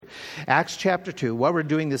Acts chapter 2. What we're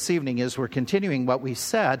doing this evening is we're continuing what we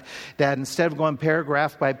said, that instead of going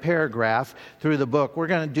paragraph by paragraph through the book, we're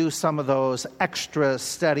going to do some of those extra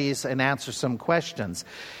studies and answer some questions.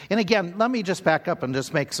 And again, let me just back up and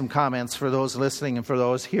just make some comments for those listening and for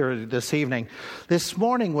those here this evening. This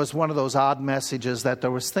morning was one of those odd messages that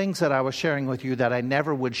there was things that I was sharing with you that I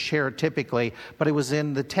never would share typically, but it was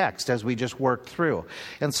in the text as we just worked through.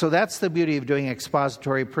 And so that's the beauty of doing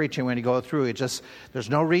expository preaching when you go through it. There's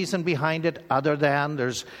no reason behind it other than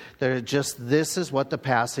this is what the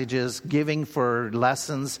passage is giving for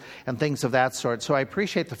lessons and things of that sort. So I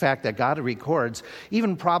appreciate the fact that God records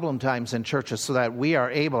even problem times in churches so that we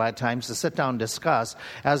are able at times to sit down and discuss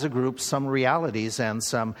as a group some realities and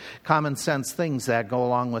some common sense things that go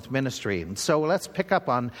along with ministry. And so let's pick up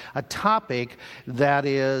on a topic that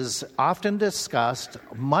is often discussed,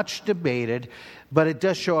 much debated, but it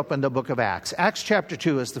does show up in the book of Acts. Acts chapter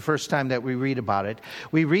 2 is the first time that we read about it.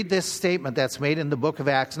 We read this statement that's made in the book of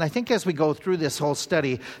Acts. And I think as we go through this whole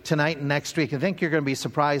study tonight and next week, I think you're going to be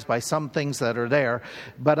surprised by some things that are there,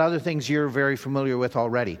 but other things you're very familiar with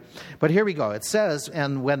already. But here we go. It says,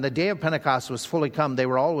 "And when the day of Pentecost was fully come, they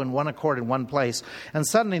were all in one accord in one place. And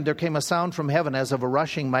suddenly there came a sound from heaven as of a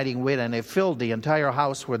rushing mighty wind, and it filled the entire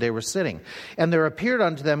house where they were sitting. And there appeared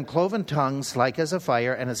unto them cloven tongues like as a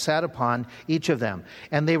fire, and it sat upon each of them.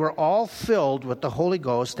 And they were all filled with the Holy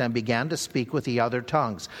Ghost and began to speak with the other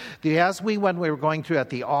tongues." When we were going through it,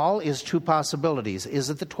 the all is two possibilities. Is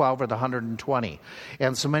it the 12 or the 120?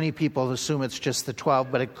 And so many people assume it's just the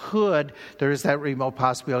 12, but there is that remote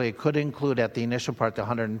possibility. It could include at the initial part the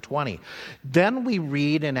 120. Then we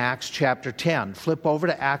read in Acts chapter 10. Flip over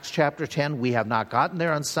to Acts chapter 10. We have not gotten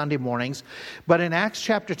there on Sunday mornings, but in Acts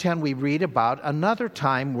chapter 10 we read about another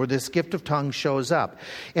time where this gift of tongues shows up.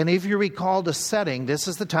 And if you recall the setting, this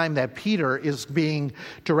is the time that Peter is being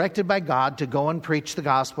directed by God to go and preach the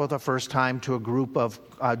gospel the first time to a group of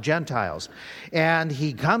Gentiles. And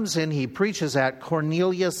he comes in, he preaches at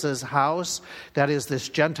Cornelius' house. That is this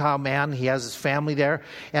Gentile man. He has his family there.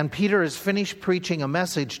 And Peter has finished preaching a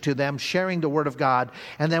message to them, sharing the word of God.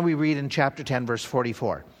 And then we read in chapter 10, verse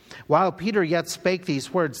 44. "While Peter yet spake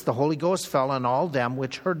these words, the Holy Ghost fell on all them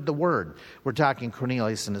which heard the word." We're talking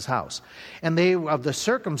Cornelius and his house. "And they of the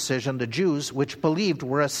circumcision, the Jews, which believed,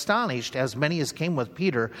 were astonished, as many as came with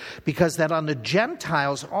Peter, because that on the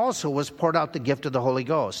Gentiles also was poured out the gift of the Holy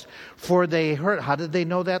Ghost. For they heard," how did they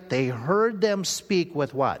know that? They heard them speak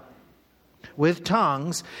with what? With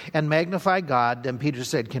tongues, and magnify God. Then Peter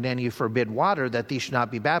said, "Can any forbid water that these should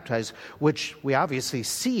not be baptized?" Which we obviously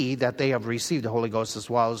see that they have received the Holy Ghost as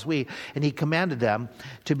well as we. And he commanded them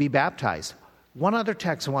to be baptized. One other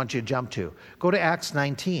text I want you to jump to. Go to Acts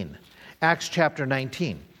 19. Acts chapter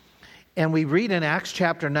 19. And we read in Acts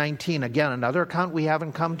chapter 19, again, another account we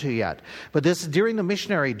haven't come to yet. But this is during the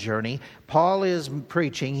missionary journey. Paul is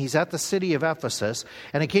preaching. He's at the city of Ephesus.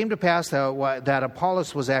 And it came to pass that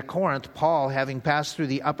Apollos was at Corinth. Paul, having passed through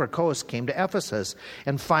the upper coast, came to Ephesus,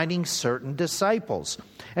 and finding certain disciples.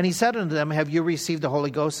 And he said unto them, "Have you received the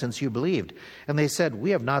Holy Ghost since you believed?" And they said,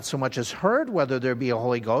 "We have not so much as heard whether there be a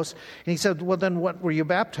Holy Ghost." And he said, "Well, then what were you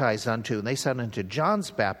baptized unto?" And they said, "Unto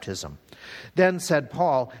John's baptism." Then said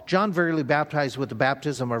Paul, "John verily baptized with the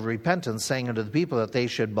baptism of repentance, saying unto the people that they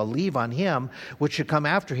should believe on him which should come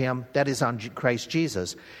after him, that is on Christ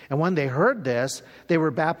Jesus. And when they heard this, they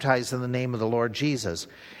were baptized in the name of the Lord Jesus.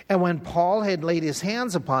 And when Paul had laid his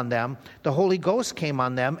hands upon them, the Holy Ghost came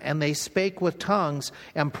on them, and they spake with tongues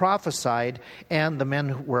and prophesied, and the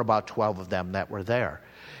men were about 12 of them that were there."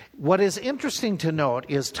 What is interesting to note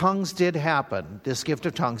is tongues did happen, this gift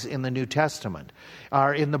of tongues, in the New Testament,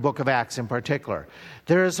 or in the book of Acts in particular.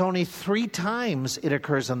 There is only 3 times it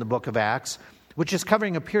occurs in the book of Acts, which is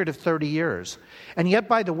covering a period of 30 years. And yet,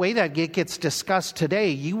 by the way that it gets discussed today,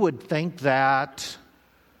 you would think that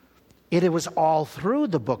it was all through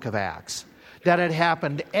the book of Acts, that it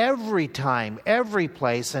happened every time, every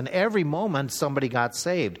place, and every moment somebody got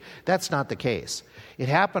saved. That's not the case. It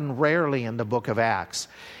happened rarely in the book of Acts.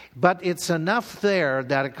 But it's enough there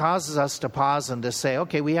that it causes us to pause and to say,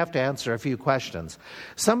 okay, we have to answer a few questions.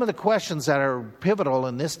 Some of the questions that are pivotal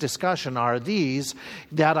in this discussion are these,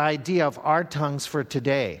 that idea of our tongues for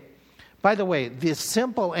today. By the way, the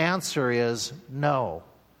simple answer is no.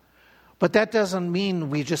 But that doesn't mean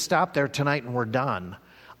we just stop there tonight and we're done.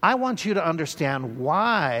 I want you to understand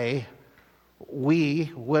why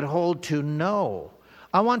we would hold to no.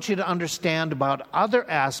 I want you to understand about other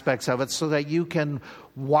aspects of it so that you can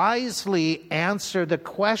wisely answer the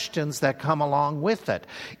questions that come along with it.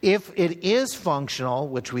 If it is functional,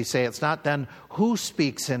 which we say it's not, then who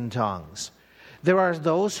speaks in tongues? There are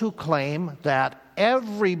those who claim that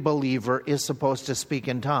every believer is supposed to speak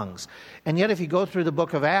in tongues. And yet if you go through the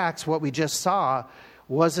book of Acts, what we just saw,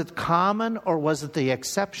 was it common or was it the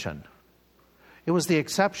exception? It was the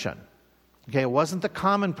exception. Okay, it wasn't the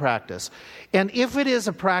common practice. And if it is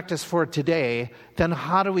a practice for today, then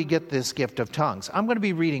how do we get this gift of tongues? I'm going to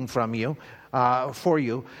be reading for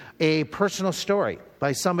you, a personal story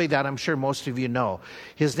by somebody that I'm sure most of you know.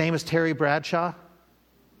 His name is Terry Bradshaw.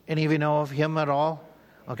 Any of you know of him at all?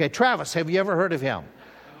 Okay, Travis, have you ever heard of him?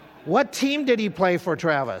 What team did he play for,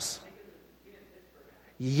 Travis?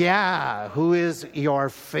 Yeah, who is your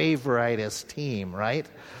favoriteest team, right?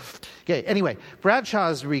 Okay, anyway, Bradshaw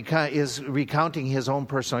is recounting his own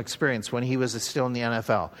personal experience when he was still in the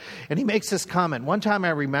NFL. And he makes this comment. One time I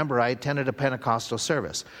remember I attended a Pentecostal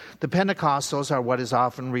service. The Pentecostals are what is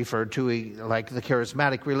often referred to like the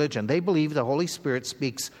charismatic religion. They believe the Holy Spirit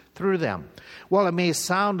speaks through them. While it may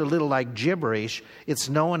sound a little like gibberish, it's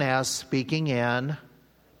known as speaking in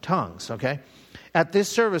tongues, okay? At this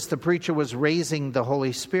service, the preacher was raising the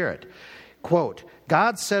Holy Spirit. Quote,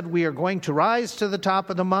 God said we are going to rise to the top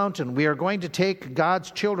of the mountain. We are going to take God's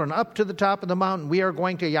children up to the top of the mountain. We are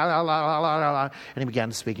going to la la la la la. And he began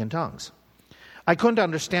to speak in tongues. I couldn't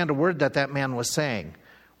understand a word that man was saying.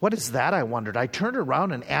 What is that, I wondered. I turned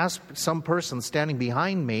around and asked some person standing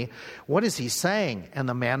behind me, what is he saying? And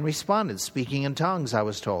the man responded, speaking in tongues, I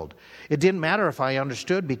was told. It didn't matter if I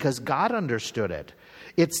understood because God understood it.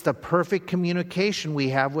 It's the perfect communication we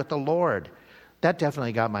have with the Lord. That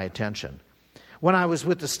definitely got my attention. When I was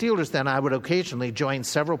with the Steelers then, I would occasionally join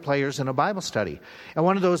several players in a Bible study. At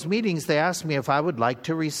one of those meetings, they asked me if I would like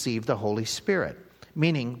to receive the Holy Spirit,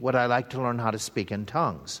 meaning would I like to learn how to speak in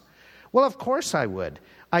tongues? Well, of course I would.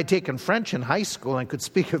 I'd taken French in high school and could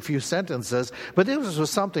speak a few sentences, but this was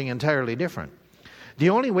something entirely different. The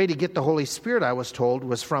only way to get the Holy Spirit, I was told,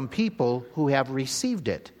 was from people who have received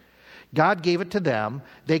it. God gave it to them.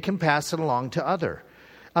 They can pass it along to other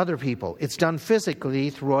people. It's done physically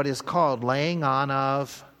through what is called laying on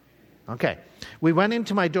of. Okay. We went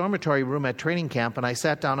into my dormitory room at training camp and I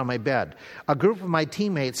sat down on my bed. A group of my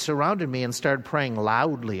teammates surrounded me and started praying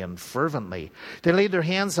loudly and fervently. They laid their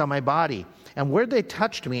hands on my body, and where they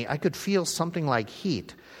touched me, I could feel something like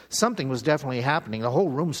heat. Something was definitely happening. The whole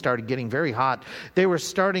room started getting very hot. They were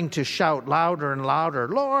starting to shout louder and louder,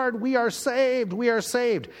 Lord, we are saved, we are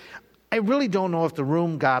saved. I really don't know if the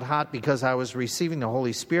room got hot because I was receiving the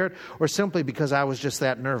Holy Spirit or simply because I was just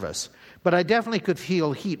that nervous. But I definitely could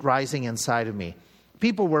feel heat rising inside of me.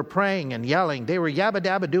 People were praying and yelling. They were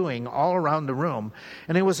yabba-dabba-doing all around the room.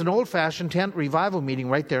 And it was an old-fashioned tent revival meeting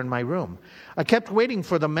right there in my room. I kept waiting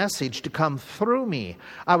for the message to come through me.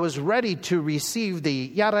 I was ready to receive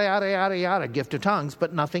the yada, yada, yada, yada gift of tongues,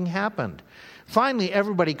 but nothing happened. Finally,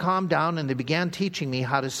 everybody calmed down and they began teaching me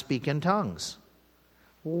how to speak in tongues.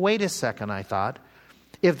 Wait a second, I thought.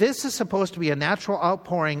 If this is supposed to be a natural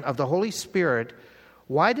outpouring of the Holy Spirit,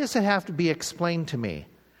 why does it have to be explained to me?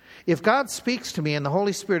 If God speaks to me and the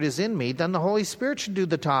Holy Spirit is in me, then the Holy Spirit should do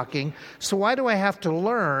the talking. So why do I have to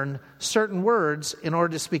learn certain words in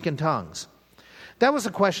order to speak in tongues? That was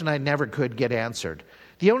a question I never could get answered.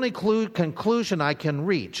 The only conclusion I can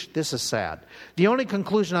reach, this is sad, the only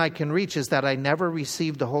conclusion I can reach is that I never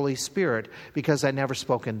received the Holy Spirit because I never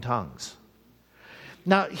spoke in tongues.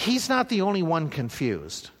 Now, he's not the only one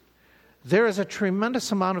confused. There is a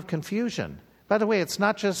tremendous amount of confusion. By the way, it's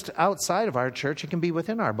not just outside of our church, it can be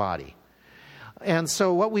within our body. And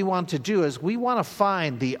so what we want to do is we want to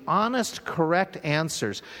find the honest, correct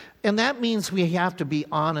answers. And that means we have to be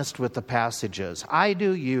honest with the passages. I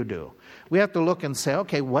do, you do. We have to look and say,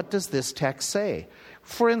 okay, what does this text say?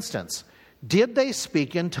 For instance, did they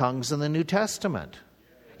speak in tongues in the New Testament?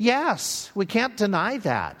 Yes, we can't deny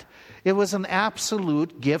that. It was an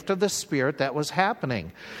absolute gift of the Spirit that was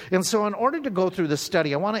happening. And so in order to go through the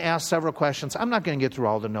study, I want to ask several questions. I'm not going to get through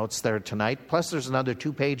all the notes there tonight. Plus, there's another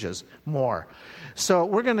 2 pages more. So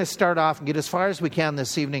we're going to start off and get as far as we can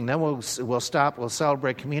this evening. Then we'll stop. We'll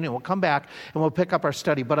celebrate communion. We'll come back and we'll pick up our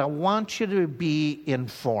study. But I want you to be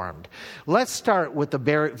informed. Let's start with the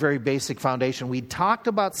very, very basic foundation. We talked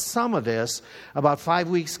about some of this about 5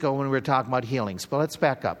 weeks ago when we were talking about healings. But let's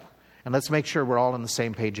back up. And let's make sure we're all on the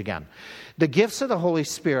same page again. The gifts of the Holy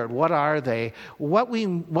Spirit, what are they? What we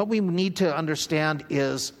need to understand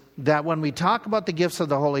is that when we talk about the gifts of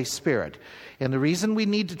the Holy Spirit, and the reason we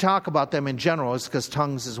need to talk about them in general is because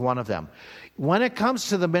tongues is one of them. When it comes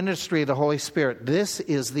to the ministry of the Holy Spirit, this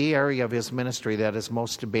is the area of his ministry that is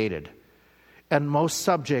most debated and most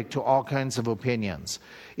subject to all kinds of opinions,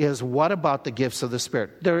 is what about the gifts of the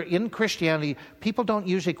Spirit? In Christianity, people don't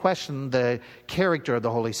usually question the character of the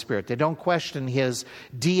Holy Spirit. They don't question his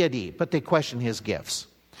deity, but they question his gifts.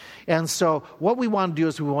 And so what we want to do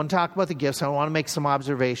is we want to talk about the gifts. I want to make some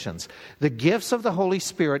observations. The gifts of the Holy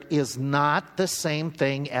Spirit is not the same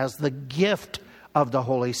thing as the gift of the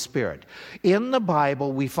Holy Spirit. In the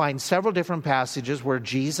Bible, we find several different passages where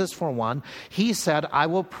Jesus, for one, he said, I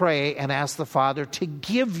will pray and ask the Father to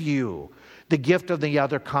give you the gift of the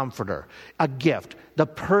other comforter, a gift, the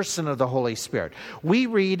person of the Holy Spirit. We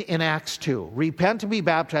read in Acts 2, repent and be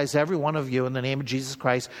baptized, every one of you, in the name of Jesus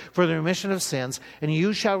Christ, for the remission of sins, and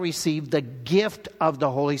you shall receive the gift of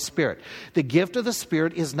the Holy Spirit. The gift of the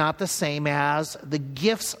Spirit is not the same as the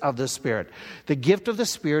gifts of the Spirit. The gift of the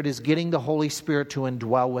Spirit is getting the Holy Spirit to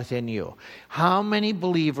indwell within you. How many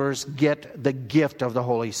believers get the gift of the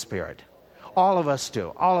Holy Spirit? All of us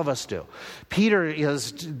do. All of us do. Peter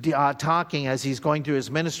is talking as he's going through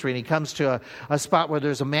his ministry, and he comes to a spot where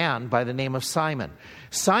there's a man by the name of Simon.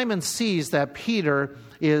 Simon sees that Peter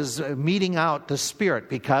is meting out the Spirit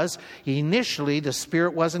because initially the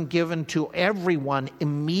Spirit wasn't given to everyone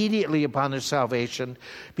immediately upon their salvation,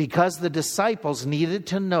 because the disciples needed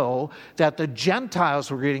to know that the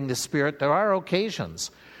Gentiles were getting the Spirit. There are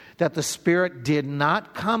occasions that the Spirit did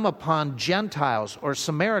not come upon Gentiles or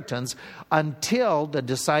Samaritans until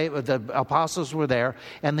the apostles were there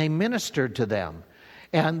and they ministered to them.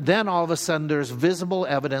 And then all of a sudden there's visible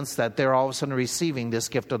evidence that they're all of a sudden receiving this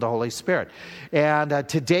gift of the Holy Spirit. And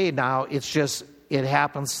today now it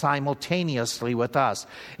happens simultaneously with us.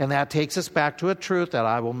 And that takes us back to a truth that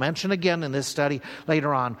I will mention again in this study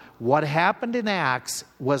later on. What happened in Acts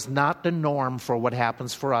was not the norm for what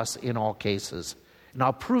happens for us in all cases. And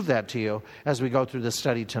I'll prove that to you as we go through the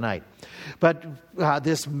study tonight. But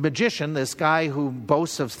this magician, this guy who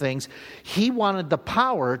boasts of things, he wanted the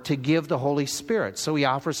power to give the Holy Spirit. So he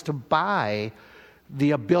offers to buy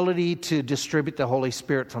the ability to distribute the Holy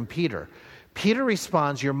Spirit from Peter. Peter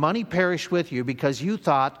responds, your money perished with you because you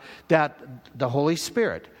thought that the Holy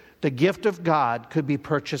Spirit, the gift of God, could be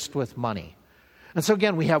purchased with money. And so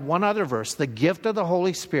again, we have one other verse. The gift of the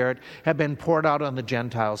Holy Spirit had been poured out on the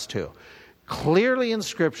Gentiles too. Clearly in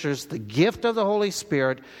Scriptures, the gift of the Holy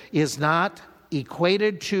Spirit is not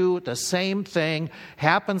equated to the same thing,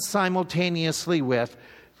 happens simultaneously with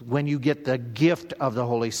when you get the gift of the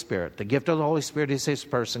Holy Spirit. The gift of the Holy Spirit is His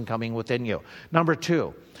person coming within you. Number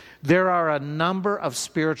two, there are a number of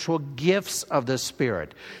spiritual gifts of the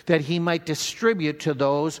Spirit that He might distribute to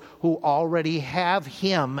those who already have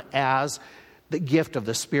Him as the gift of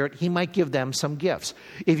the Spirit. He might give them some gifts.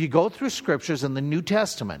 If you go through Scriptures in the New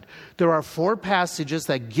Testament, there are 4 passages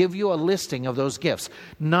that give you a listing of those gifts.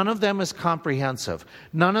 None of them is comprehensive.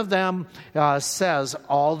 None of them says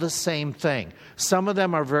all the same thing. Some of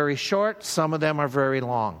them are very short. Some of them are very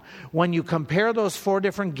long. When you compare those 4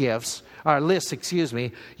 different lists,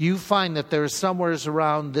 you find that there's somewhere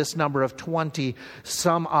around this number of 20,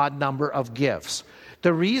 some odd number of gifts.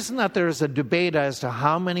 The reason that there's a debate as to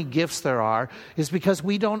how many gifts there are is because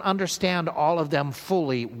we don't understand all of them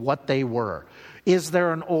fully what they were. Is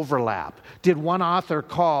there an overlap? Did one author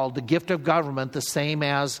call the gift of government the same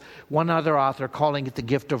as one other author calling it the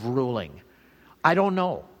gift of ruling? I don't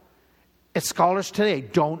know. Scholars today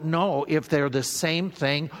don't know if they're the same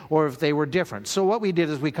thing or if they were different. So what we did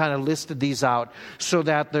is we kind of listed these out so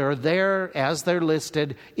that they're there as they're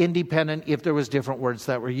listed, independent if there was different words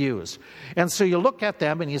that were used. And so you look at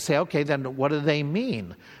them and you say, okay, then what do they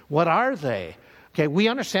mean? What are they? Okay, we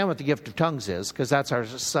understand what the gift of tongues is because that's our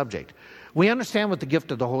subject. We understand what the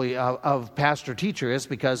gift of the of pastor teacher is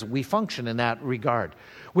because we function in that regard.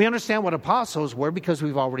 We understand what apostles were because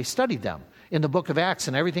we've already studied them in the book of Acts,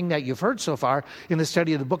 and everything that you've heard so far in the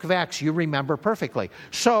study of the book of Acts, you remember perfectly.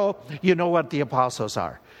 So you know what the apostles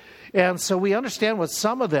are. And so we understand what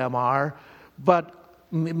some of them are, but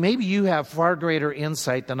maybe you have far greater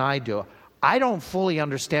insight than I do. I don't fully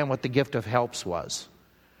understand what the gift of helps was.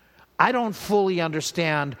 I don't fully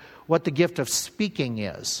understand what the gift of speaking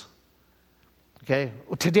is. Okay?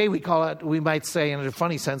 Today we might say in a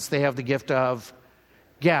funny sense, they have the gift of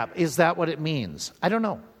gab. Is that what it means? I don't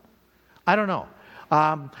know.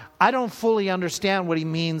 I don't fully understand what he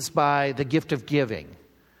means by the gift of giving.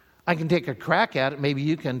 I can take a crack at it, maybe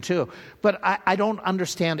you can too, but I don't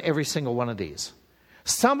understand every single one of these.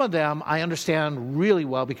 Some of them I understand really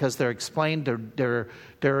well because they're explained,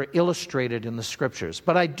 they're illustrated in the Scriptures.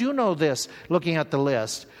 But I do know this, looking at the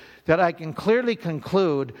list, that I can clearly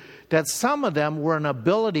conclude that some of them were an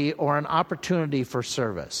ability or an opportunity for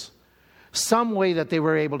service. Some way that they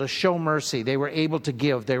were able to show mercy, they were able to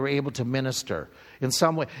give, they were able to minister in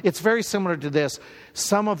some way. It's very similar to this.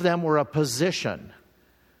 Some of them were a position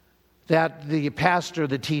that the pastor,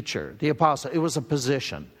 the teacher, the apostle, it was a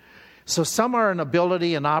position. So some are an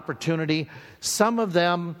ability, an opportunity. Some of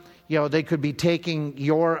them, They could be taking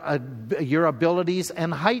your abilities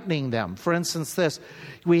and heightening them. For instance,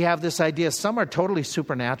 we have this idea, some are totally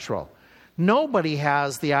supernatural. Nobody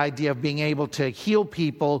has the idea of being able to heal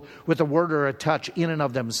people with a word or a touch in and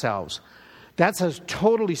of themselves. That's a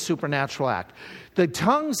totally supernatural act. The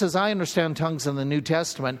tongues, as I understand tongues in the New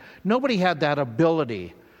Testament, nobody had that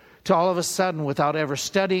ability to all of a sudden, without ever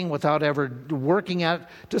studying, without ever working at it,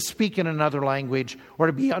 to speak in another language or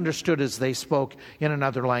to be understood as they spoke in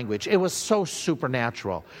another language. It was so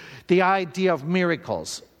supernatural. The idea of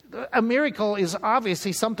miracles. A miracle is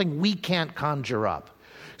obviously something we can't conjure up.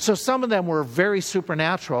 So some of them were very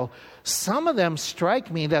supernatural. Some of them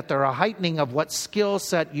strike me that they're a heightening of what skill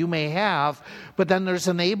set you may have, but then there's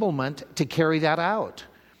enablement to carry that out.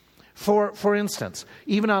 For instance,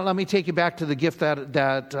 even let me take you back to the gift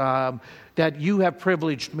that you have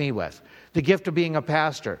privileged me with, the gift of being a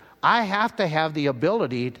pastor. I have to have the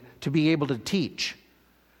ability to be able to teach.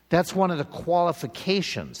 That's one of the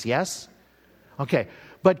qualifications, yes? Okay,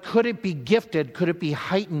 but could it be gifted? Could it be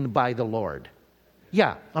heightened by the Lord?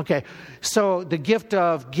 Yeah, okay. So the gift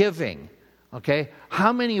of giving, okay?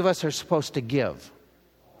 How many of us are supposed to give?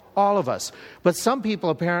 All of us. But some people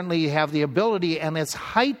apparently have the ability, and it's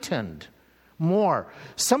heightened more.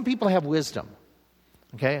 Some people have wisdom,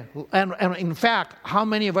 okay? And in fact, how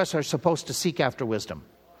many of us are supposed to seek after wisdom?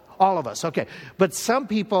 All of us, okay. But some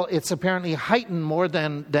people, it's apparently heightened more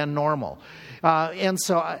than normal. And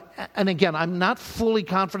again, I'm not fully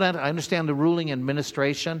confident. I understand the ruling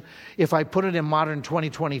administration. If I put it in modern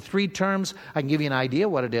 2023 terms, I can give you an idea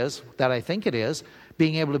what it is, that I think it is,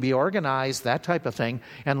 being able to be organized, that type of thing,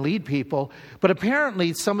 and lead people. But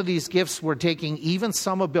apparently, some of these gifts were taking even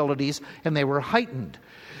some abilities, and they were heightened.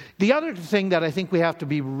 The other thing that I think we have to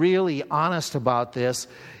be really honest about this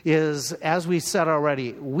is, as we said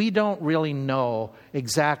already, we don't really know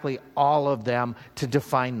exactly all of them to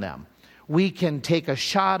define them. We can take a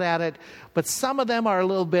shot at it, but some of them are a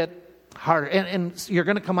little bit harder. And you're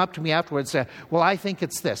going to come up to me afterwards and say, well, I think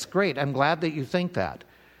it's this. Great, I'm glad that you think that.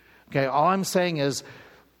 Okay, all I'm saying is,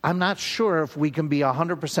 I'm not sure if we can be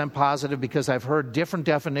 100% positive, because I've heard different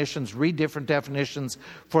definitions, read different definitions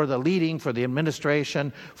for the leading, for the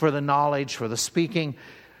administration, for the knowledge, for the speaking.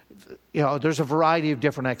 There's a variety of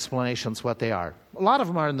different explanations what they are. A lot of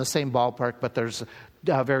them are in the same ballpark, but there's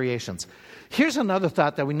variations. Here's another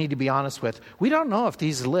thought that we need to be honest with. We don't know if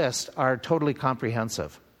these lists are totally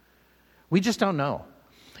comprehensive. We just don't know.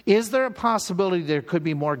 Is there a possibility there could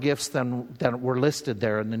be more gifts than were listed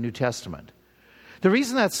there in the New Testament? The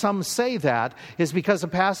reason that some say that is because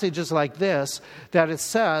of passages like this, that it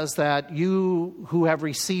says that you who have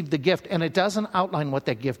received the gift, and it doesn't outline what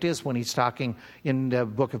that gift is when he's talking in the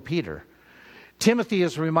book of Peter. Timothy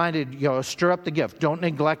is reminded, stir up the gift. Don't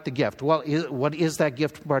neglect the gift. Well, what is that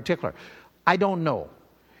gift in particular? I don't know.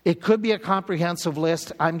 It could be a comprehensive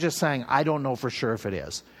list. I'm just saying I don't know for sure if it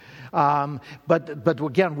is. But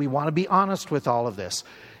again, we want to be honest with all of this.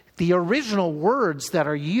 The original words that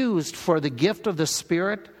are used for the gift of the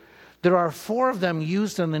Spirit, there are 4 of them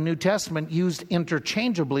used in the New Testament, used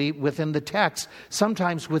interchangeably within the text,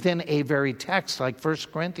 sometimes within a very text like 1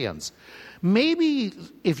 Corinthians. Maybe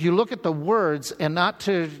if you look at the words, and not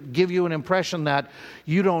to give you an impression that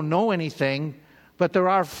you don't know anything, but there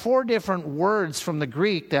are 4 different words from the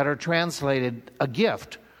Greek that are translated a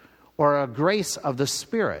gift or a grace of the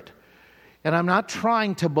Spirit. And I'm not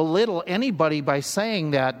trying to belittle anybody by saying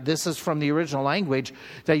that this is from the original language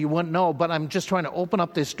that you wouldn't know, but I'm just trying to open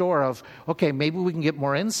up this door of, okay, maybe we can get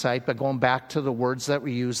more insight by going back to the words that were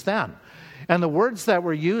used then. And the words that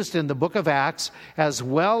were used in the book of Acts, as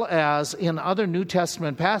well as in other New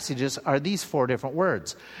Testament passages, are these 4 different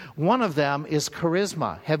words. One of them is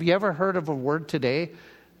charisma. Have you ever heard of a word today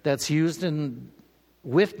that's used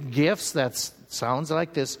with gifts that sounds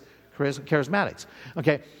like this? Charismatics.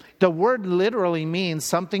 Okay. The word literally means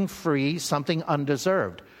something free, something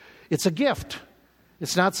undeserved. It's a gift.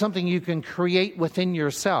 It's not something you can create within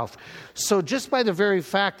yourself. So just by the very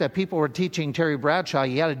fact that people were teaching Terry Bradshaw,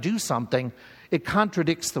 you got to do something, it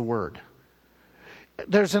contradicts the word.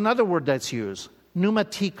 There's another word that's used,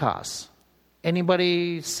 pneumatikos.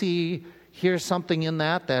 Anybody hear something in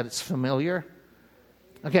that's familiar?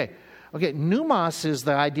 Okay, pneumos is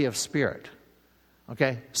the idea of spirit.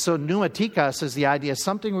 Okay, so pneumatikos is the idea of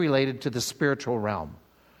something related to the spiritual realm,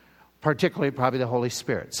 particularly probably the Holy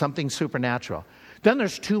Spirit, something supernatural. Then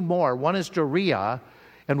there's 2 more. One is doria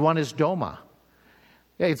and one is doma.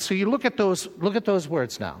 Okay, so you look at those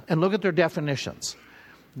words now and look at their definitions.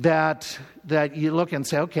 That you look and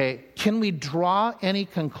say, okay, can we draw any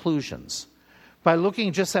conclusions by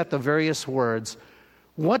looking just at the various words?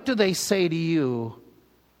 What do they say to you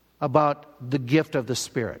about the gift of the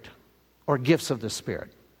Spirit? or gifts of the Spirit?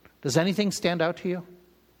 Does anything stand out to you?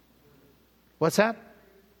 What's that?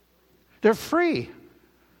 They're free.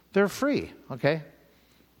 They're free, okay?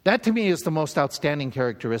 That to me is the most outstanding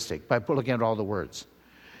characteristic by looking at all the words.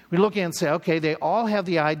 We look at it and say, okay, they all have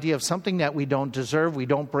the idea of something that we don't deserve, we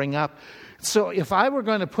don't bring up. So if I were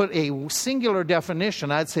going to put a singular definition,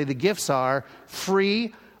 I'd say the gifts are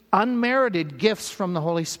free, unmerited gifts from the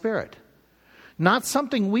Holy Spirit. Not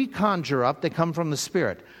something we conjure up, they come from the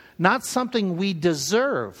Spirit. Not something we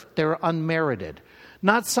deserve, they're unmerited.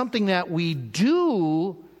 Not something that we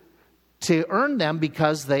do to earn them,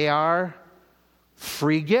 because they are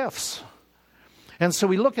free gifts. And so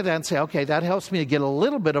we look at that and say, okay, that helps me to get a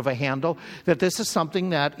little bit of a handle that this is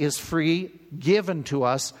something that is free, given to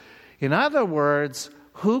us. In other words,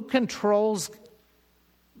 who controls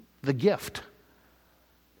the gift?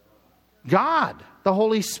 God, the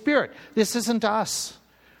Holy Spirit. This isn't us.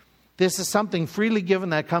 This is something freely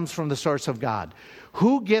given that comes from the source of God.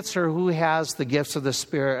 Who gets or who has the gifts of the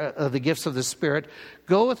Spirit?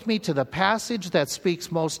 Go with me to the passage that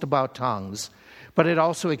speaks most about tongues, but it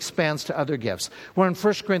also expands to other gifts. We're in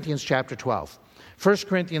 1 Corinthians chapter 12. 1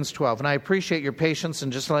 Corinthians 12, and I appreciate your patience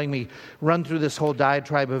in just letting me run through this whole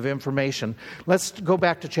diatribe of information. Let's go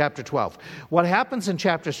back to chapter 12. What happens in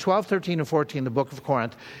chapters 12, 13, and 14, the book of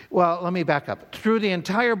Corinth? Well, let me back up. Through the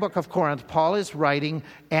entire book of Corinth, Paul is writing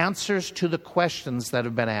answers to the questions that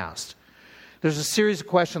have been asked. There's a series of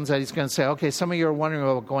questions that he's going to say, okay, some of you are wondering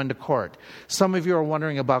about going to court. Some of you are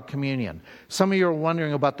wondering about communion. Some of you are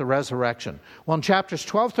wondering about the resurrection. Well, in chapters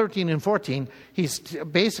 12, 13, and 14, he's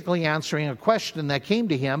basically answering a question that came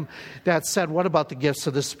to him that said, what about the gifts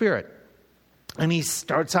of the Spirit? And he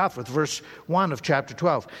starts off with verse 1 of chapter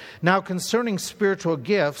 12. Now, concerning spiritual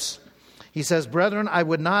gifts, he says, brethren, I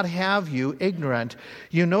would not have you ignorant.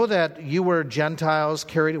 You know that you were Gentiles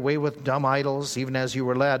carried away with dumb idols, even as you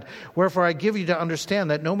were led. Wherefore I give you to understand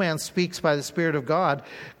that no man speaks by the Spirit of God,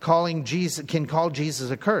 can call Jesus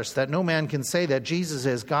accursed, that no man can say that Jesus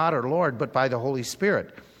is God or Lord, but by the Holy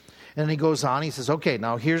Spirit. And he goes on, he says, okay,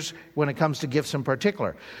 now here's when it comes to gifts in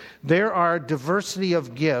particular. There are diversity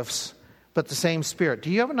of gifts, but the same Spirit. Do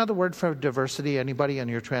you have another word for diversity, anybody, in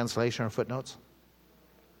your translation or footnotes?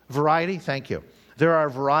 Variety, thank you. There are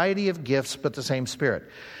a variety of gifts, but the same Spirit.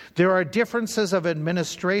 There are differences of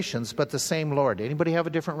administrations, but the same Lord. Anybody have a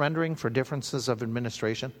different rendering for differences of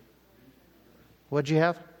administration? What'd you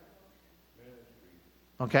have?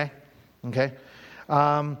 Okay.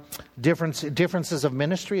 Differences of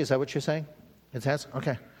ministry, is that what you're saying? It has?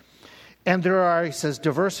 Okay. And there are, he says,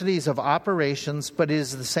 diversities of operations, but it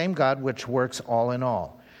is the same God which works all in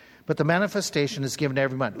all. But the manifestation is given to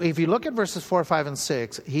everyone. If you look at verses 4, 5, and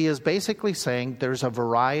 6, he is basically saying there's a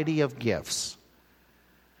variety of gifts.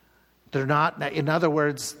 They're not, in other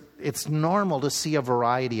words, it's normal to see a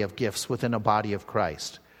variety of gifts within a body of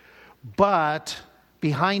Christ. But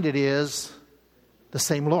behind it is the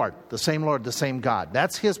same Lord, the same God.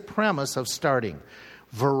 That's his premise of starting.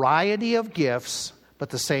 Variety of gifts,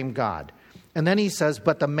 but the same God. And then he says,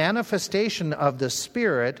 but the manifestation of the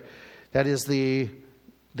Spirit, that is the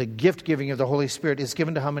gift-giving of the Holy Spirit, is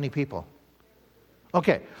given to how many people?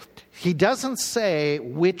 Okay, he doesn't say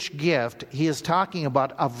which gift. He is talking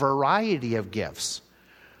about a variety of gifts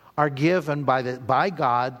are given by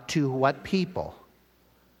God to what people?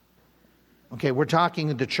 Okay, we're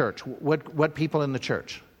talking the church. What people in the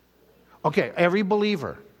church? Okay, every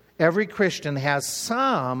believer, every Christian has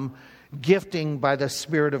some gifting by the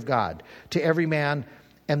Spirit of God to every man.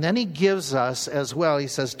 And then he gives us as well, he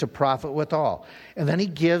says, to profit withal. And then he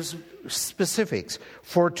gives specifics.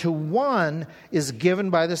 For to one is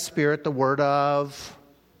given by the Spirit the word of...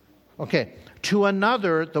 Okay. To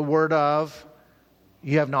another, the word of...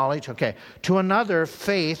 You have knowledge? Okay. To another,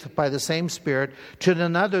 faith by the same Spirit. To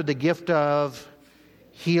another, the gift of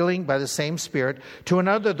healing by the same Spirit. To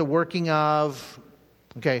another, the working of...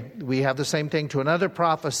 Okay, we have the same thing. To another,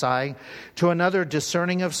 prophesying. To another,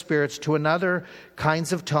 discerning of spirits. To another,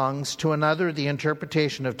 kinds of tongues. To another, the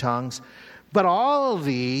interpretation of tongues. But all of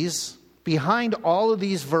these, behind all of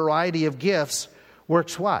these variety of gifts,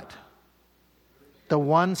 works what? The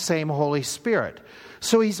one same Holy Spirit.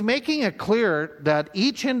 So he's making it clear that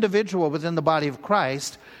each individual within the body of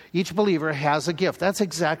Christ, each believer has a gift. That's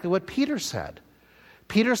exactly what Peter said.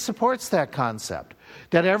 Peter supports that concept,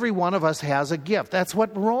 that every one of us has a gift. That's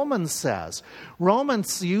what Romans says.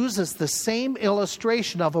 Romans uses the same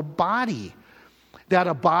illustration of a body, that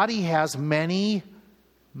a body has many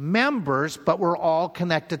members, but we're all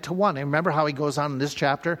connected to one. And remember how he goes on in this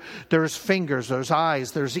chapter? There's fingers, there's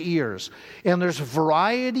eyes, there's ears. And there's a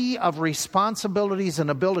variety of responsibilities and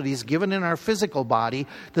abilities given in our physical body.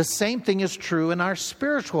 The same thing is true in our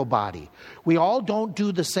spiritual body. We all don't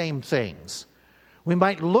do the same things. We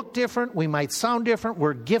might look different, we might sound different,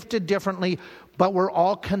 we're gifted differently, but we're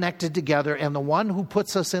all connected together. And the one who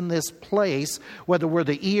puts us in this place, whether we're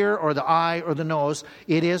the ear or the eye or the nose,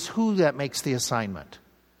 it is who that makes the assignment.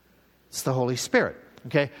 It's the Holy Spirit.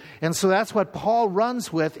 Okay? And so that's what Paul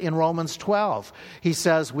runs with in Romans 12. He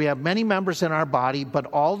says, we have many members in our body, but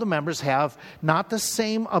all the members have not the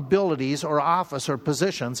same abilities or office or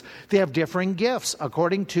positions. They have differing gifts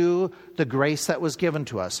according to the grace that was given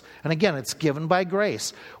to us. And again, it's given by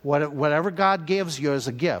grace. Whatever God gives you is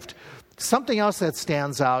a gift. Something else that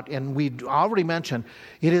stands out, and we already mentioned,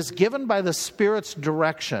 it is given by the Spirit's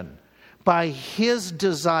direction, by His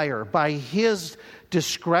desire, by His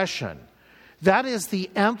discretion. That is the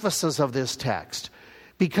emphasis of this text.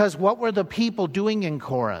 Because what were the people doing in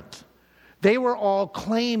Corinth? They were all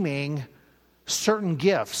claiming certain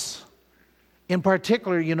gifts. In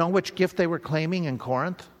particular, you know which gift they were claiming in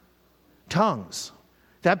Corinth? Tongues.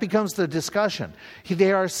 That becomes the discussion.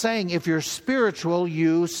 They are saying, if you're spiritual,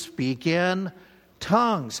 you speak in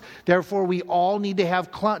tongues. Therefore, we all need to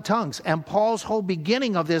have tongues. And Paul's whole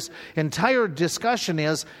beginning of this entire discussion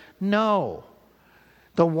is, no.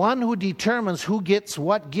 The one who determines who gets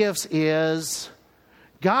what gifts is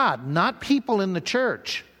God, not people in the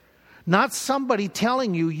church. Not somebody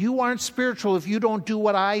telling you, you aren't spiritual if you don't do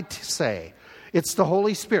what I say. It's the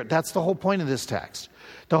Holy Spirit. That's the whole point of this text.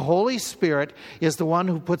 The Holy Spirit is the one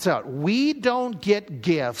who puts out. We don't get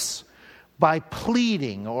gifts by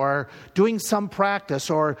pleading or doing some practice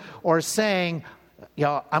or saying,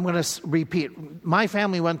 I'm going to repeat. My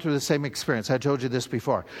family went through the same experience. I told you this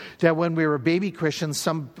before. That when we were baby Christians,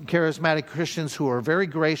 some charismatic Christians who were very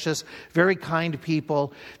gracious, very kind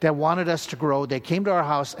people that wanted us to grow, they came to our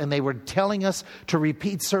house and they were telling us to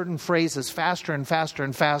repeat certain phrases faster and faster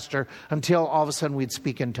and faster until all of a sudden we'd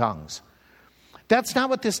speak in tongues. That's not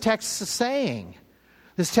what this text is saying.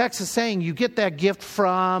 This text is saying you get that gift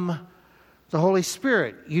from the Holy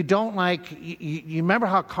Spirit. You don't you remember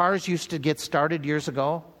how cars used to get started years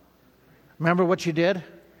ago? Remember what you did?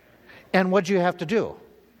 And what do you have to do?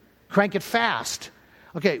 Crank it fast.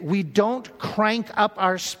 Okay, we don't crank up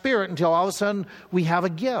our spirit until all of a sudden we have a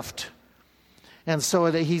gift. And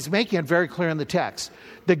so he's making it very clear in the text.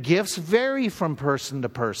 The gifts vary from person to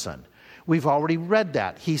person. We've already read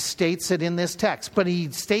that. He states it in this text, but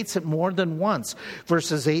he states it more than once.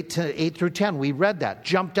 Verses 8 through 10, we read that.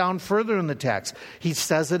 Jump down further in the text. He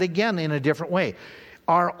says it again in a different way.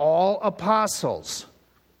 Are all apostles?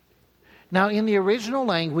 Now, in the original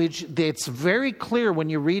language, it's very clear when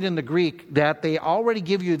you read in the Greek that they already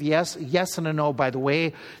give you the yes and a no by the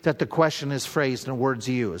way that the question is phrased and words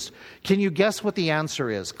used. Can you guess what the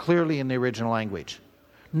answer is clearly in the original language?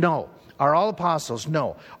 No. Are all apostles?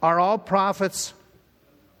 No. Are all prophets?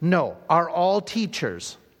 No. Are all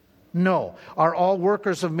teachers? No. Are all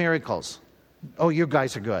workers of miracles? Oh, you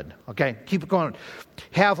guys are good. Okay, keep it going.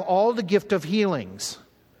 Have all the gift of healings?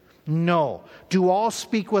 No. Do all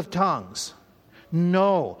speak with tongues?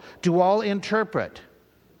 No. Do all interpret?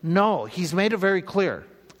 No. He's made it very clear.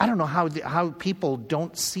 I don't know how people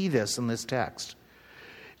don't see this in this text.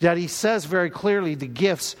 That he says very clearly the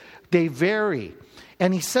gifts, they vary.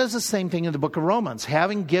 And he says the same thing in the book of Romans,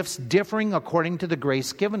 having gifts differing according to the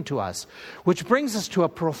grace given to us. Which brings us to a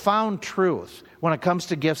profound truth when it comes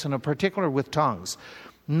to gifts, and in particular with tongues.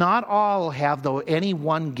 Not all have any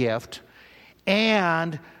one gift,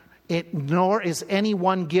 and nor is any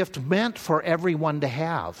one gift meant for everyone to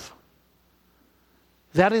have.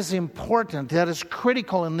 That is important. That is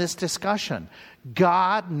critical in this discussion.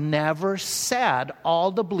 God never said all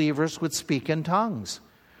the believers would speak in tongues.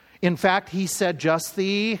 In fact, he said just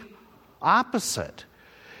the opposite.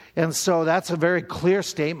 And so that's a very clear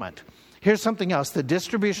statement. Here's something else. The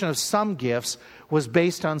distribution of some gifts was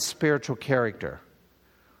based on spiritual character.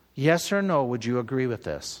 Yes or no, would you agree with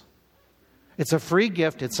this? It's a free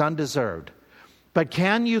gift. It's undeserved. But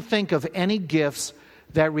can you think of any gifts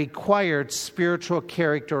that required spiritual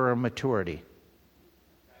character or maturity?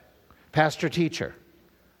 Pastor-teacher.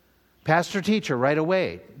 Pastor-teacher right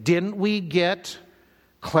away. Didn't we get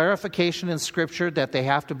clarification in Scripture that they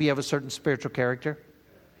have to be of a certain spiritual character?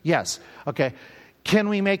 Yes. Okay. Can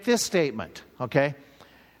we make this statement? Okay.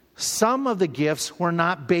 Some of the gifts were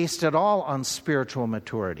not based at all on spiritual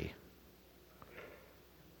maturity.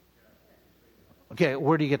 Okay,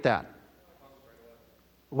 where do you get that?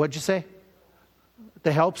 What'd you say?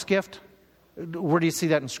 The helps gift? Where do you see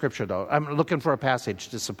that in Scripture, though? I'm looking for a passage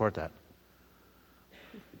to support that.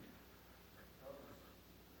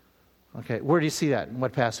 Okay, where do you see that? In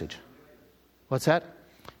what passage? What's that?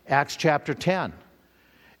 Acts chapter 10.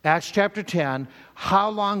 Acts chapter 10, how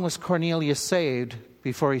long was Cornelius saved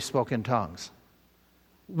before he spoke in tongues?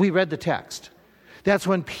 We read the text. That's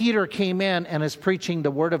when Peter came in and is preaching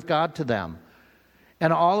the word of God to them.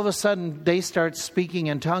 And all of a sudden, they start speaking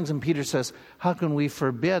in tongues, and Peter says, how can we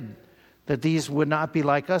forbid that these would not be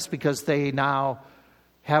like us because they now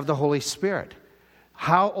have the Holy Spirit?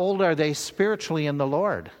 How old are they spiritually in the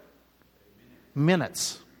Lord?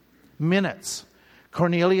 Minutes.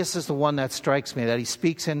 Cornelius is the one that strikes me, that he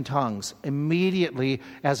speaks in tongues immediately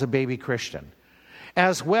as a baby Christian.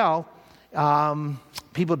 As well,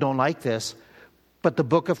 people don't like this, but the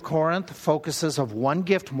book of Corinth focuses of one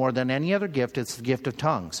gift more than any other gift. It's the gift of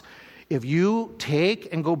tongues. If you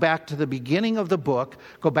take and go back to the beginning of the book,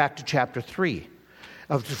 go back to chapter 3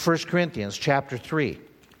 of 1 Corinthians, chapter 3.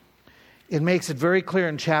 It makes it very clear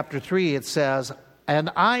in chapter 3, it says, and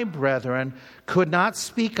I, brethren, could not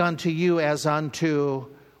speak unto you as unto,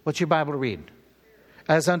 what's your Bible read?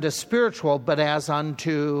 As unto spiritual, but as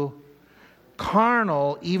unto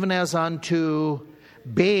carnal, even as unto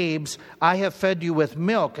babes. I have fed you with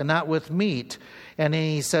milk and not with meat. And then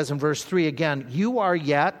he says in verse 3 again, you are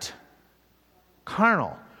yet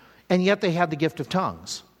carnal, and yet they have the gift of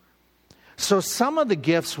tongues. So some of the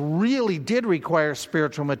gifts really did require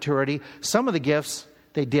spiritual maturity. Some of the gifts,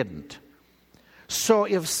 they didn't. So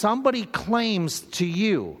if somebody claims to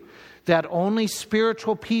you that only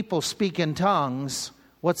spiritual people speak in tongues,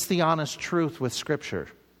 what's the honest truth with Scripture?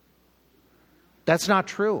 That's not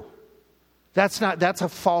true. That's a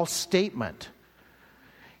false statement.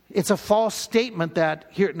 It's a false statement that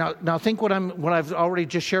here now think what I've already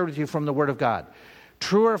just shared with you from the Word of God.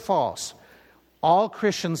 True or false? All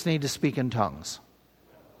Christians need to speak in tongues.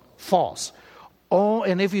 False. Oh,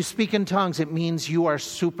 and if you speak in tongues, it means you are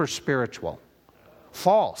super spiritual.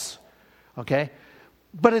 False. Okay?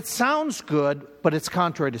 But it sounds good, but it's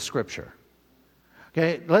contrary to Scripture.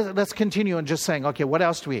 Okay? Let's continue and just saying, okay, what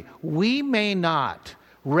else do we? We may not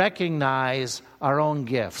recognize our own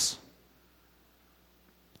gifts.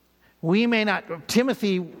 We may not.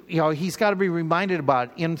 Timothy, he's got to be reminded about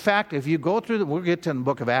it. In fact, if you go through, we'll get to the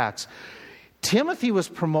book of Acts. Timothy was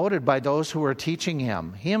promoted by those who were teaching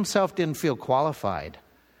him. He himself didn't feel qualified.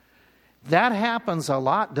 That happens a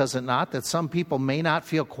lot, does it not? That some people may not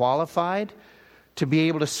feel qualified to be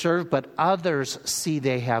able to serve, but others see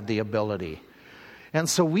they have the ability. And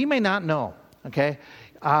so we may not know, okay?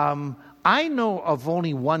 I know of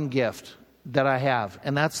only one gift that I have,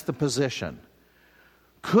 and that's the position.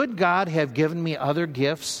 Could God have given me other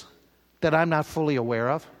gifts that I'm not fully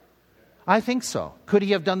aware of? I think so. Could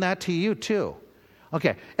He have done that to you too?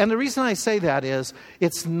 Okay, and the reason I say that is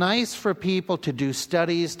it's nice for people to do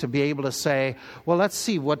studies, to be able to say, well, let's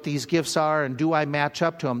see what these gifts are and do I match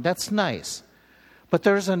up to them? That's nice. But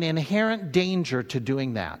there's an inherent danger to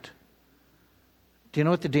doing that. Do you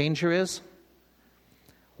know what the danger is?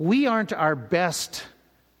 We aren't our best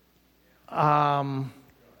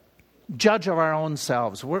judge of our own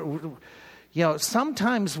selves.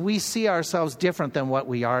 Sometimes we see ourselves different than what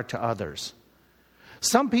we are to others.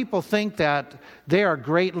 Some people think that they are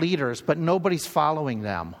great leaders, but nobody's following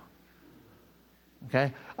them.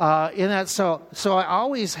 Okay, so I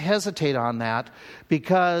always hesitate on that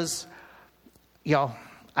because,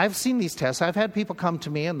 I've seen these tests. I've had people come to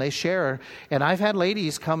me and they share, and I've had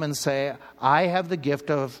ladies come and say, I have the gift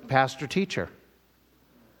of pastor-teacher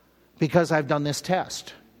because I've done this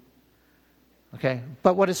test. Okay,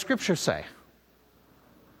 but what does Scripture say?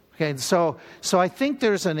 Okay, so I think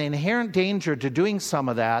there's an inherent danger to doing some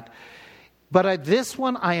of that, but this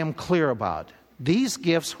one I am clear about. These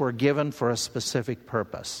gifts were given for a specific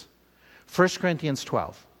purpose. 1 Corinthians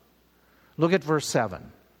 12. Look at verse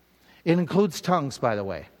 7. It includes tongues, by the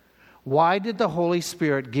way. Why did the Holy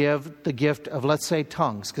Spirit give the gift of, let's say,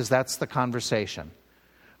 tongues? Because that's the conversation.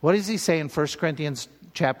 What does he say in 1 Corinthians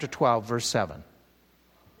chapter 12, verse 7?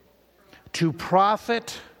 To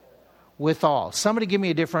profit withal. Somebody give me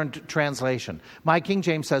a different translation. My King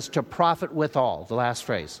James says to profit withal, the last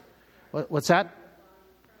phrase. What's that?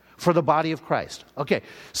 For the body of Christ. Okay,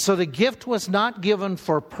 so the gift was not given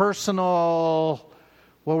for personal,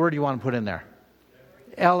 what word do you want to put in there?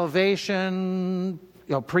 Elevation,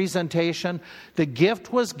 presentation. The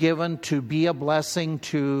gift was given to be a blessing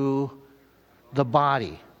to the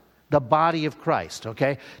body of Christ,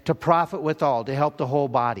 okay? To profit withal, to help the whole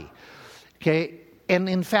body. Okay, and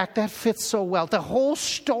in fact, that fits so well. The whole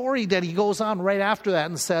story that he goes on right after that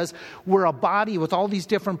and says, we're a body with all these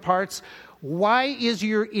different parts. Why is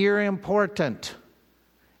your ear important?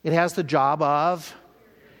 It has the job of...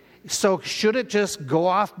 So should it just go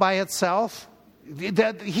off by itself?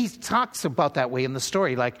 He talks about that way in the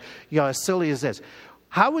story, like, as silly as this.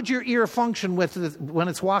 How would your ear function when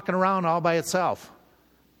it's walking around all by itself?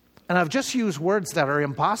 And I've just used words that are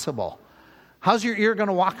impossible. How's your ear going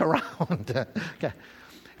to walk around? Okay.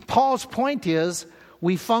 Paul's point is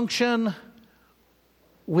we function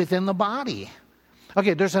within the body.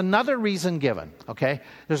 Okay, there's another reason given, okay?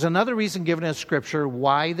 There's another reason given in Scripture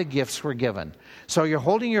why the gifts were given. So you're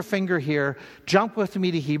holding your finger here. Jump with me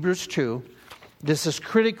to Hebrews 2. This is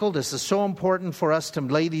critical. This is so important for us to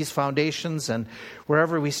lay these foundations. And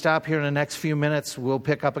wherever we stop here in the next few minutes, we'll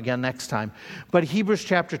pick up again next time. But Hebrews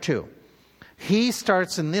chapter 2. He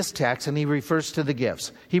starts in this text and he refers to the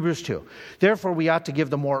gifts. Hebrews 2. Therefore, we ought to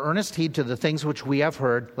give the more earnest heed to the things which we have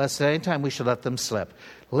heard, lest at any time we should let them slip.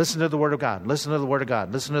 Listen to the word of God. Listen to the word of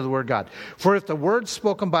God. Listen to the word of God. For if the word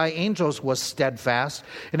spoken by angels was steadfast,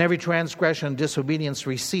 and every transgression and disobedience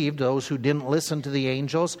received those who didn't listen to the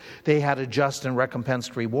angels, they had a just and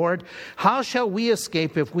recompensed reward. How shall we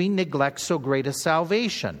escape if we neglect so great a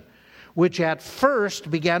salvation, which at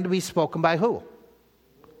first began to be spoken by who?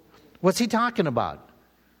 What's he talking about?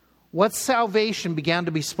 What salvation began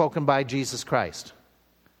to be spoken by Jesus Christ?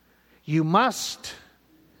 You must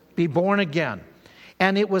be born again.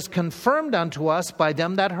 And it was confirmed unto us by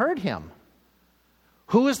them that heard him.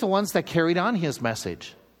 Who is the ones that carried on his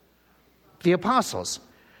message? The apostles.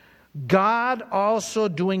 God also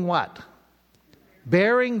doing what?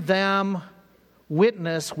 Bearing them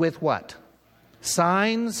witness with what?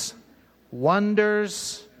 Signs,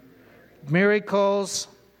 wonders, miracles,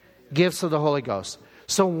 gifts of the Holy Ghost.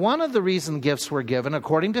 So one of the reasons gifts were given,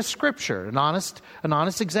 according to Scripture, an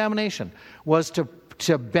honest examination, was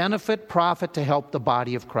to benefit, profit, to help the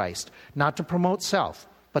body of Christ. Not to promote self,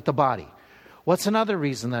 but the body. What's another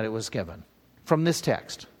reason that it was given from this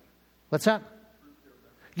text? What's that?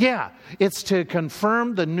 Yeah, it's to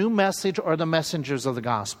confirm the new message or the messengers of the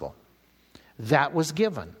gospel. That was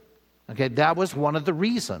given. Okay, that was one of the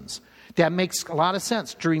reasons. That makes a lot of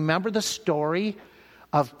sense. Do you remember the story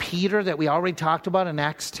of Peter that we already talked about in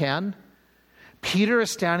Acts 10? Peter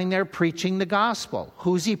is standing there preaching the gospel.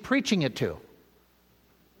 Who's he preaching it to?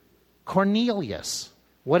 Cornelius.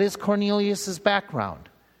 What is Cornelius' background?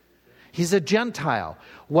 He's a Gentile.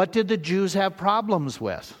 What did the Jews have problems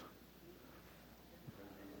with?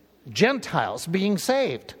 Gentiles being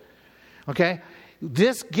saved. Okay?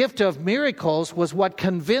 This gift of miracles was what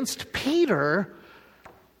convinced Peter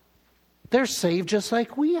they're saved just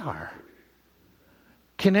like we are.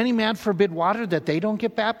 Can any man forbid water that they don't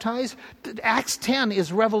get baptized? Acts 10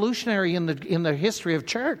 is revolutionary in the history of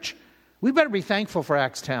church. We better be thankful for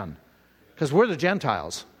Acts 10 because we're the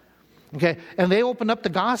Gentiles. Okay, and they opened up the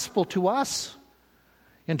gospel to us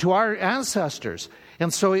and to our ancestors.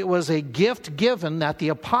 And so it was a gift given that the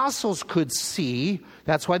apostles could see.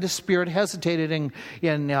 That's why the Spirit hesitated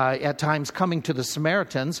in at times coming to the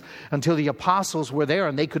Samaritans until the apostles were there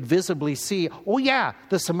and they could visibly see, oh yeah,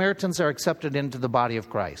 the Samaritans are accepted into the body of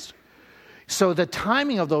Christ. So the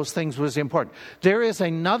timing of those things was important. There is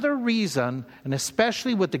another reason, and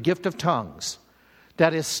especially with the gift of tongues,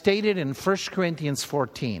 that is stated in 1 Corinthians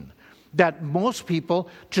 14. That most people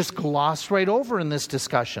just gloss right over in this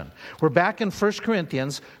discussion. We're back in 1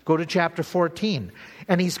 Corinthians, go to chapter 14.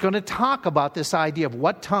 And he's going to talk about this idea of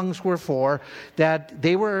what tongues were for, that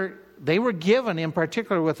they were given in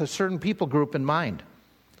particular with a certain people group in mind.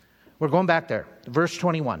 We're going back there. Verse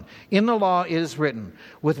 21. In the law it is written,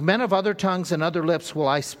 with men of other tongues and other lips will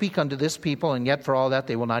I speak unto this people, and yet for all that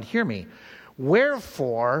they will not hear me.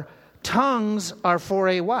 Wherefore, tongues are for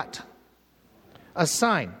a what? A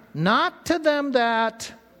sign. Not to them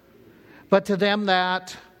that, but to them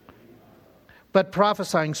that, but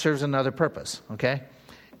prophesying serves another purpose, okay?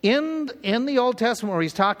 In the Old Testament where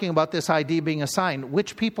he's talking about this idea being a sign,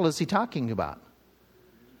 which people is he talking about?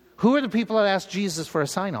 Who are the people that ask Jesus for a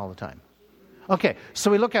sign all the time? Okay,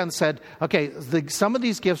 so we look at it and said, okay, some of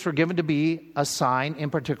these gifts were given to be a sign in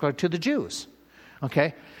particular to the Jews,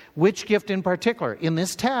 okay? Which gift in particular? In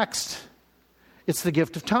this text, it's the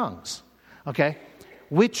gift of tongues, okay?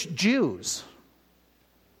 Which Jews?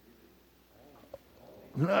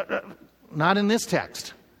 Not in this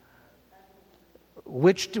text.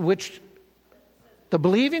 Which the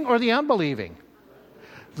believing or the unbelieving?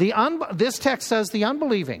 This text says the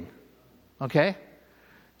unbelieving. Okay?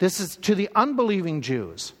 This is to the unbelieving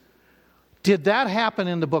Jews. Did that happen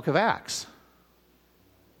in the book of Acts?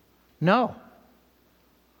 No.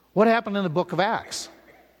 What happened in the book of Acts?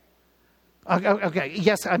 Okay,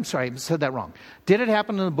 yes, I'm sorry, I said that wrong. Did it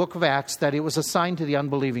happen in the book of Acts that it was a sign to the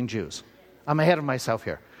unbelieving Jews? I'm ahead of myself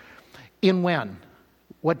here. In when?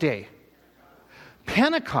 What day?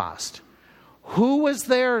 Pentecost. Who was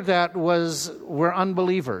there that were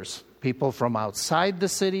unbelievers? People from outside the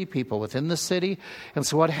city, people within the city. And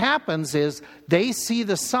so what happens is they see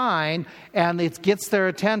the sign and it gets their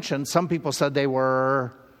attention. Some people said they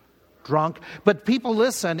were drunk. But people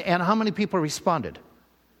listened, and how many people responded?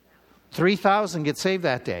 3,000 get saved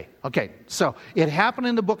that day. Okay, so it happened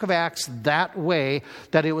in the book of Acts that way,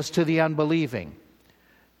 that it was to the unbelieving.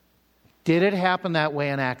 Did it happen that way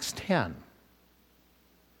in Acts 10?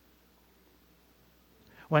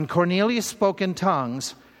 When Cornelius spoke in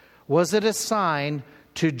tongues, was it a sign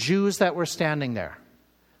to Jews that were standing there?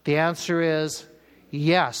 The answer is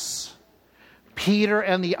yes. Peter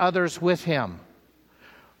and the others with him.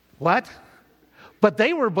 What? But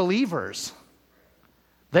they were believers.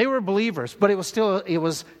 They were believers, but it was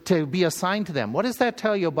to be a sign to them. What does that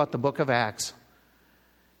tell you about the book of Acts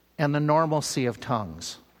and the normalcy of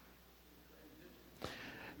tongues?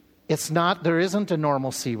 There isn't a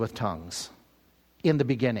normalcy with tongues in the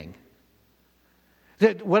beginning.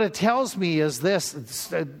 What it tells me is this,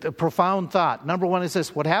 it's a profound thought. Number one is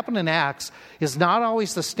this: what happened in Acts is not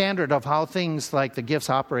always the standard of how things like the gifts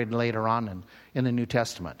operated later on in the New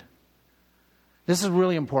Testament. This is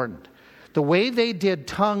really important. The way they did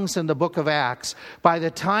tongues in the book of Acts, by the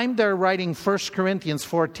time they're writing 1 Corinthians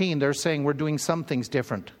 14, they're saying we're doing some things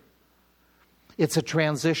different. It's a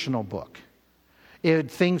transitional book.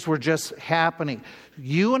 Things were just happening.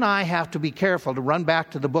 You and I have to be careful to run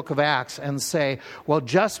back to the book of Acts and say, well,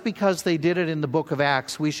 just because they did it in the book of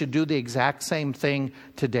Acts, we should do the exact same thing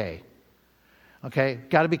today. Okay?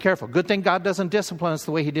 Got to be careful. Good thing God doesn't discipline us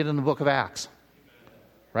the way he did in the book of Acts.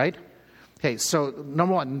 Right? Okay, so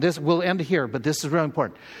number one, this we'll end here, but this is really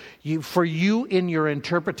important. For you in your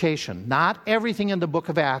interpretation, not everything in the book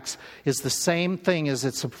of Acts is the same thing as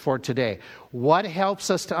it's for today. What helps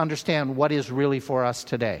us to understand what is really for us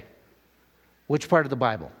today? Which part of the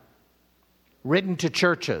Bible? Written to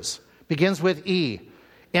churches. Begins with E.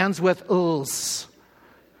 Ends with Uls.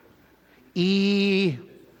 E.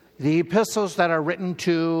 The epistles that are written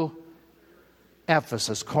to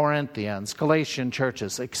Ephesus, Corinthians, Galatian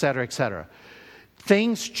churches, etc., etc.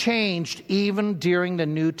 Things changed even during the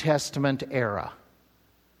New Testament era.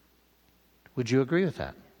 Would you agree with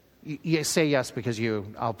that? You say yes because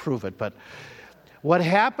I'll prove it, but what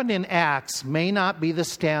happened in Acts may not be the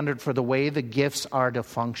standard for the way the gifts are to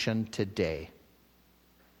function today.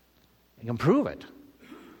 You can prove it.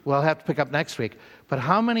 We'll have to pick up next week. But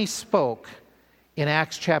how many spoke in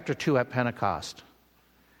Acts chapter 2 at Pentecost?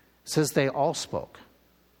 It says they all spoke.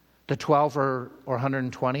 The 12 or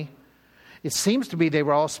 120? It seems to be they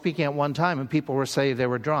were all speaking at one time and people were saying they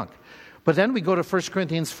were drunk. But then we go to 1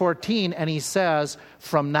 Corinthians 14 and he says,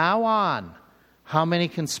 from now on, how many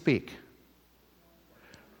can speak?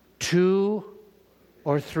 2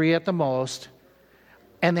 or 3 at the most.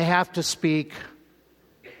 And they have to speak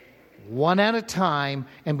one at a time.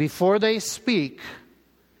 And before they speak,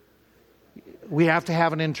 we have to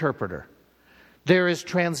have an interpreter. There is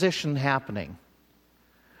transition happening.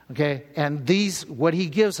 Okay, and what he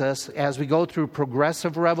gives us as we go through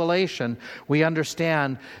progressive revelation, we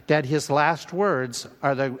understand that his last words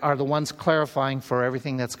are the ones clarifying for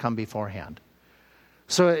everything that's come beforehand.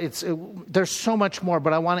 So there's so much more,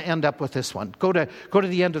 but I want to end up with this one. Go to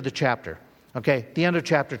the end of the chapter. Okay, the end of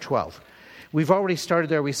chapter 12. We've already started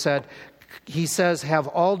there. He says, have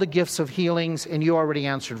all the gifts of healings, and you already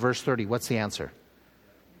answered verse 30. What's the answer?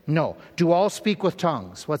 No. Do all speak with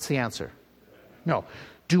tongues? What's the answer? No.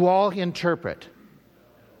 Do all interpret?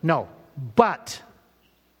 No. But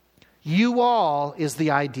you all is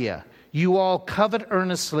the idea. You all covet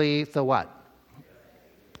earnestly the what?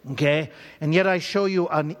 Okay? And yet I show you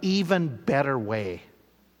an even better way.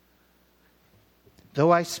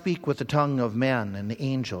 Though I speak with the tongue of men and the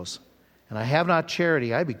angels, and I have not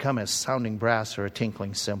charity, I become as sounding brass or a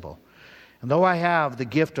tinkling cymbal. And though I have the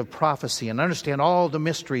gift of prophecy and understand all the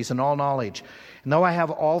mysteries and all knowledge, and though I have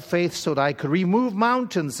all faith so that I could remove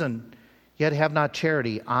mountains and yet have not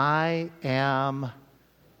charity, I am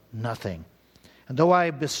nothing. And though I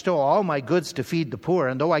bestow all my goods to feed the poor,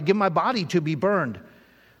 and though I give my body to be burned,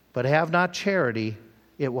 but have not charity,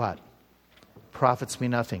 it what? Profits me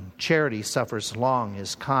nothing. Charity suffers long,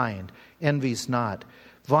 is kind, envies not,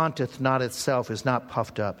 vaunteth not itself, is not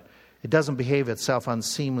puffed up. It doesn't behave itself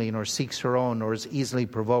unseemly, nor seeks her own, nor is easily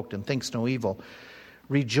provoked, and thinks no evil.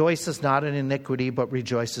 Rejoices not in iniquity, but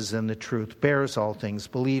rejoices in the truth. Bears all things,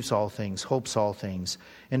 believes all things, hopes all things,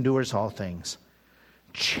 endures all things.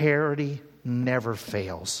 Charity never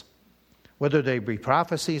fails. Whether they be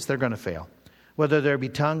prophecies, they're going to fail. Whether there be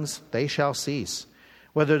tongues, they shall cease.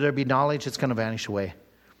 Whether there be knowledge, it's going to vanish away.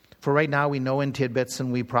 For right now we know in tidbits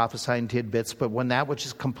and we prophesy in tidbits, but when that which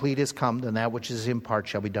is complete is come, then that which is in part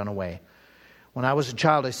shall be done away. When I was a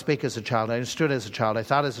child, I spake as a child, I understood as a child, I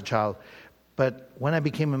thought as a child. But when I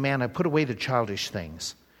became a man, I put away the childish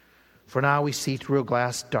things. For now we see through a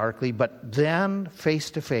glass darkly, but then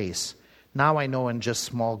face to face. Now I know in just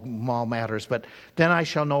small matters, but then I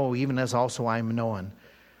shall know even as also I am known.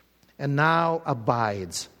 And now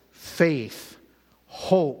abides faith,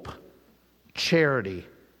 hope, charity.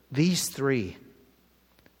 These three.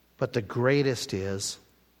 But the greatest is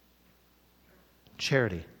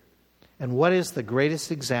charity. And what is the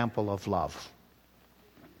greatest example of love?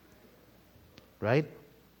 Right?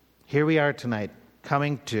 Here we are tonight,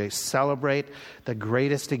 coming to celebrate the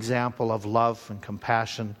greatest example of love and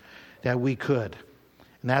compassion that we could.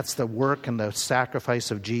 And that's the work and the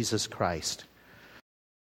sacrifice of Jesus Christ.